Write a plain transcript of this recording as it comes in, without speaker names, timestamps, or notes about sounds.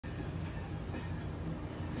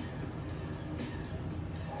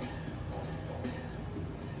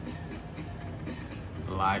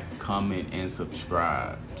like, comment, and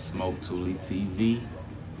subscribe. Smoke Tuli TV.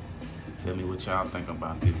 Tell me what y'all think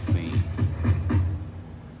about this scene.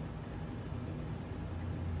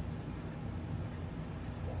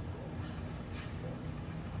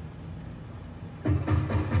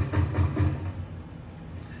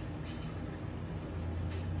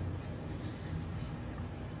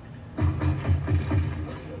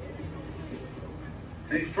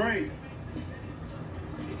 Hey, Frank.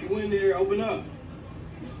 If you in there, open up.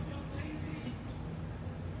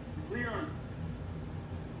 Leon.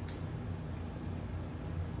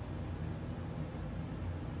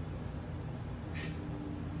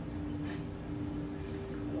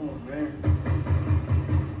 Come on, man.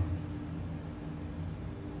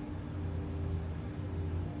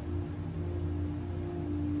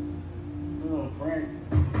 Come on, Frank.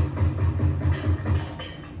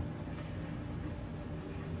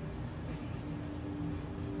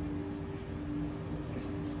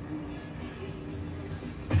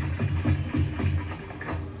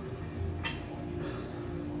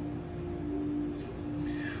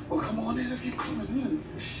 Well, come on in if you're coming in.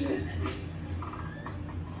 Shit.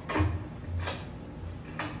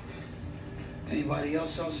 Anybody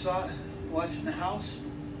else outside watching the house?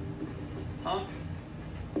 Huh?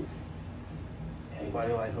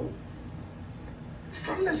 Anybody like who?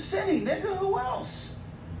 From the city, nigga. Who else?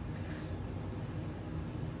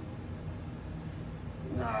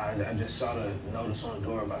 Nah, I just saw the notice on the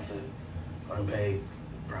door about the unpaid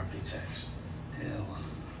property tax. Hell.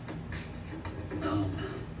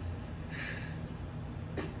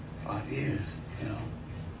 5 years, you know.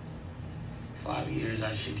 5 years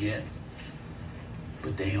I should get.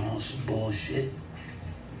 But they on some bullshit.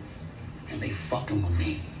 And they fucking with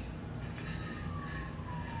me.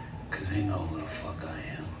 Cause they know who the fuck I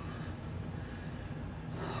am.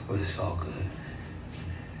 But it's all good.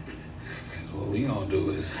 Cause what we gonna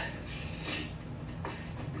do is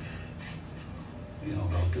we gonna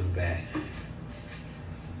go through the back.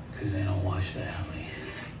 Cause they don't watch the alley.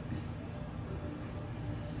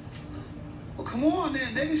 Well, come on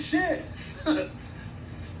then, nigga, shit.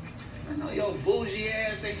 I know your bougie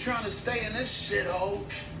ass ain't trying to stay in this shithole.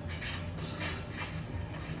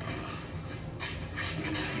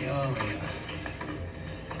 Yeah. Okay.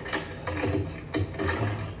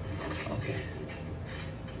 Okay.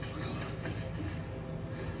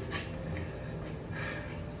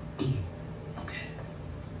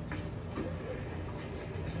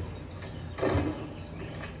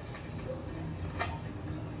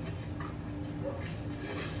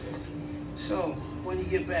 So, when you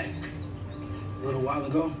get back? A little while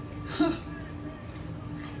ago.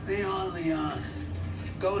 Leon.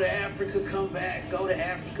 Go to Africa, come back. Go to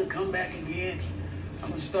Africa, come back again. I'm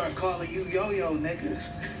gonna start calling you Yo-Yo, nigga.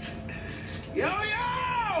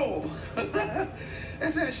 Yo-Yo!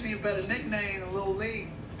 That's actually a better nickname than Lil Lee.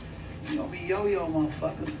 You gonna be Yo-Yo,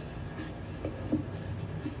 motherfucker.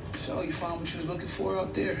 So, you found what you was looking for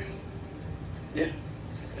out there? Yeah.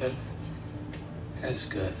 That's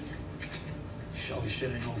good. Show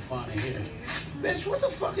shit ain't gonna find it here. Bitch, what the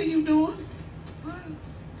fuck are you doing? Huh?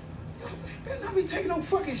 Yo, you better not be taking no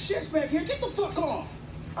fucking shits back here. Get the fuck off.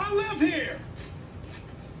 I live here.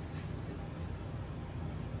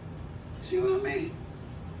 See what I mean?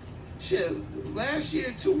 Shit, last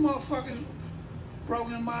year, 2 motherfuckers broke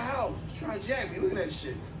in my house. Trying to jack me. Look at that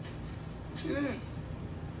shit. See that?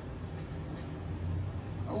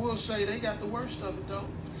 I will say they got the worst of it, though.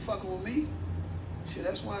 Fucking with me. Shit,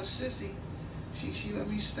 that's why Sissy, she let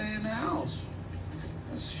me stay in the house.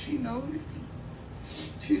 She know.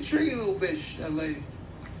 She a tricky little bitch, that lady.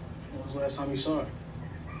 When was the last time you saw her?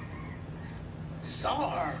 Saw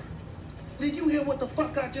her? Did you hear what the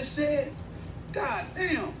fuck I just said? God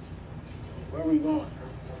damn. Where were you going?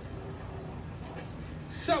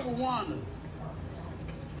 Sup with Wanda?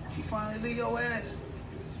 She finally leave your ass?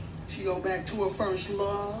 She go back to her first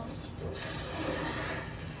love?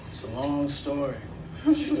 It's a long story.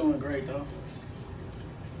 She doing great, though.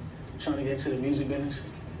 Trying to get into the music business.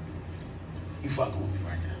 You fucking with me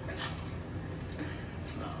right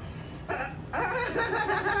now.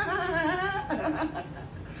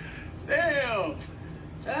 No.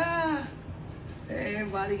 Damn.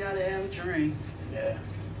 Everybody gotta have a dream. Yeah.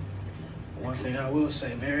 One thing I will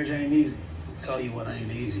say, marriage ain't easy. I'll tell you what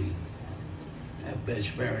ain't easy. That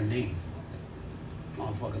bitch Veronique.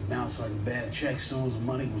 Motherfucker bounced like a bad check as soon as the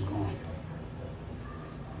money was gone.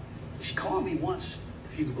 She called me once,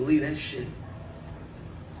 if you could believe that shit.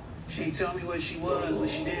 She ain't tell me where she was, but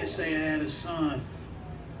she did say I had a son.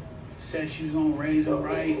 Said she was gonna raise him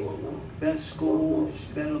right, best schools,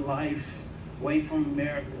 better life, away from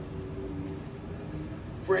America.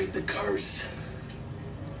 Break the curse.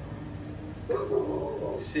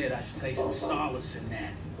 Said I should take some solace in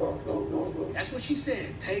that. That's what she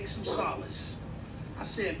said, take some solace. I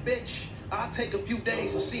said, bitch, I'll take a few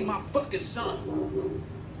days to see my fucking son.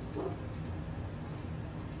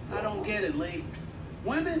 I don't get it, Lee.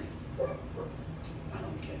 Women? I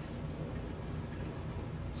don't get it.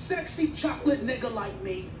 Sexy chocolate nigga like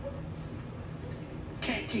me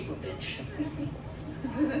can't keep a bitch.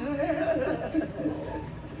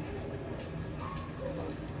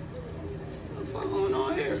 What the fuck going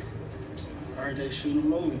on here? Heard they shooting a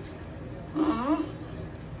movie. Uh-huh.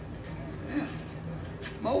 Yeah.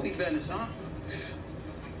 Movie business, huh?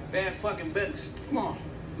 Bad fucking business. Come on.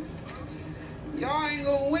 Y'all ain't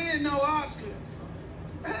gonna win no Oscar.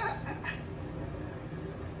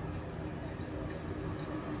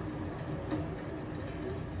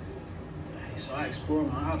 So I explored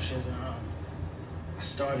my options and I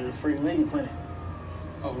started a free legal clinic.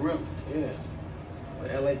 Oh, really? Yeah.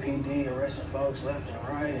 With LAPD arresting folks left and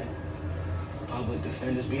right and public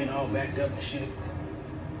defenders being all backed up and shit.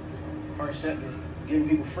 First step is giving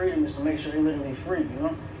people freedom is to make sure they literally free, you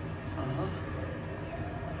know? Uh-huh.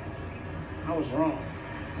 I was wrong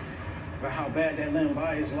about how bad that limb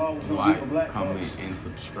bias law was gonna be for black comment, folks. and It's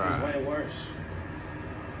subscribe. way worse.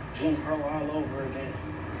 Jim Crow all over again.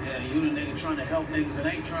 Yeah, you the nigga trying to help niggas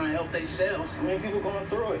that ain't trying to help themselves. I mean, people going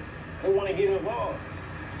through it. They want to get involved.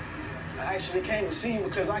 I actually came to see you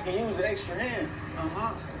because I can use an extra hand.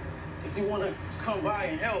 Uh-huh. If you want to come by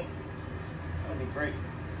and help, that'd be great.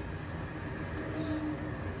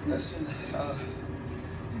 Listen,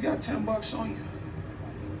 you got $10 on you?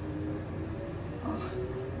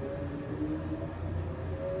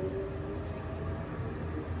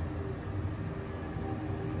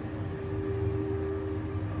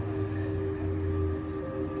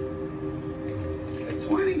 At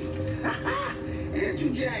 20? Andrew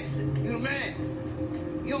Jackson, you the man.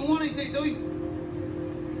 You don't want anything, do you?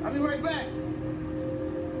 I'll be right back.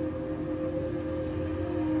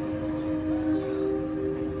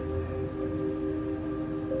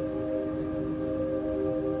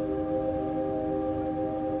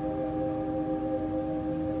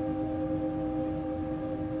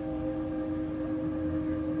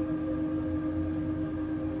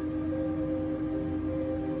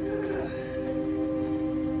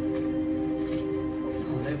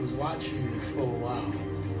 They was watching me for a while.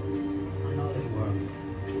 I know they were.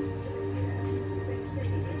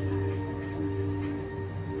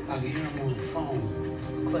 I can hear them on the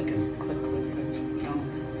phone, clicking, click, click, click, you know?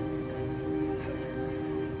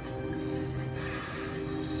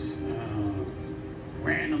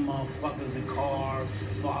 Random motherfuckers in cars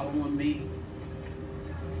following me,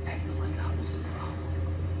 acting like I was the problem.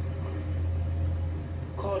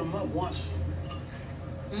 Called them up once.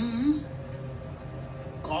 Mm-hmm.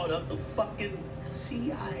 Called up the fucking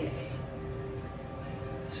CIA.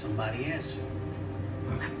 Somebody answered.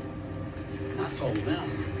 And I told them,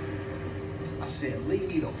 I said, leave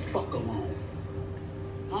me the fuck alone.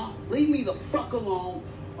 Huh? Leave me the fuck alone,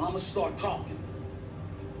 or I'ma start talking.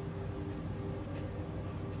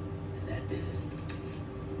 And that did it.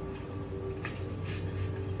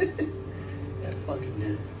 That fucking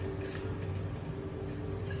did it.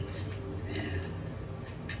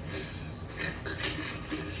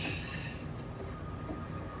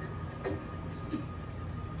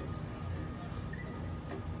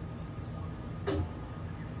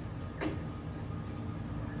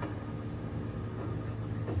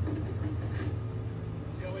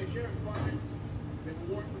 Sheriff's Department, been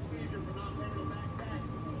warned procedure for not paying back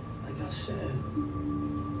taxes. Like I said,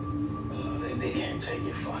 They can't take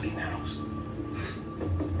your fucking house.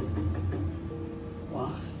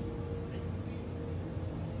 why?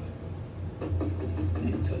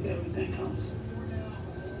 They took everything else.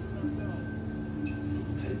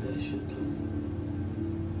 Take that shit too.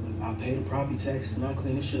 I pay the property taxes and I'll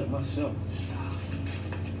clean this shit up myself. Stop.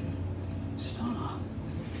 Stop.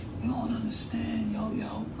 You don't understand,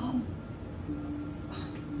 yo.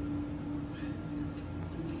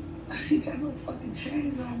 I ain't got no fucking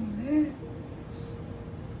change on me, man.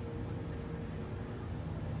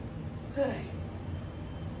 Hey.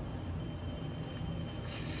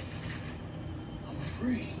 I'm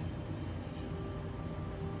free.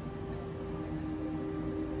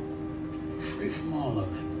 Free from all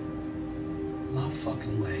of it. My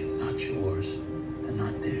fucking way, not yours, and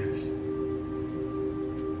not theirs.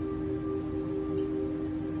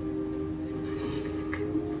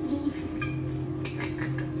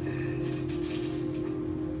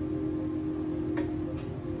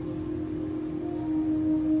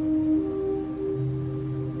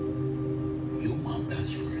 You my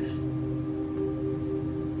best friend.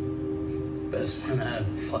 Best friend I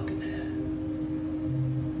ever fucking had.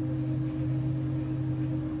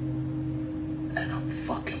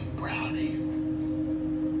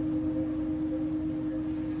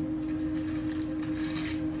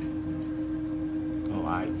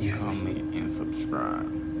 You heard me? comment, and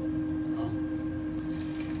subscribe. Huh?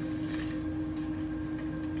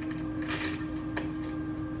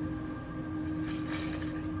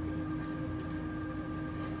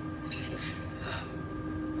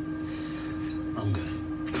 I'm good.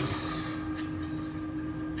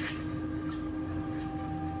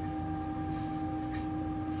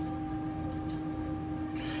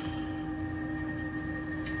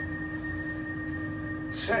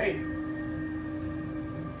 Say.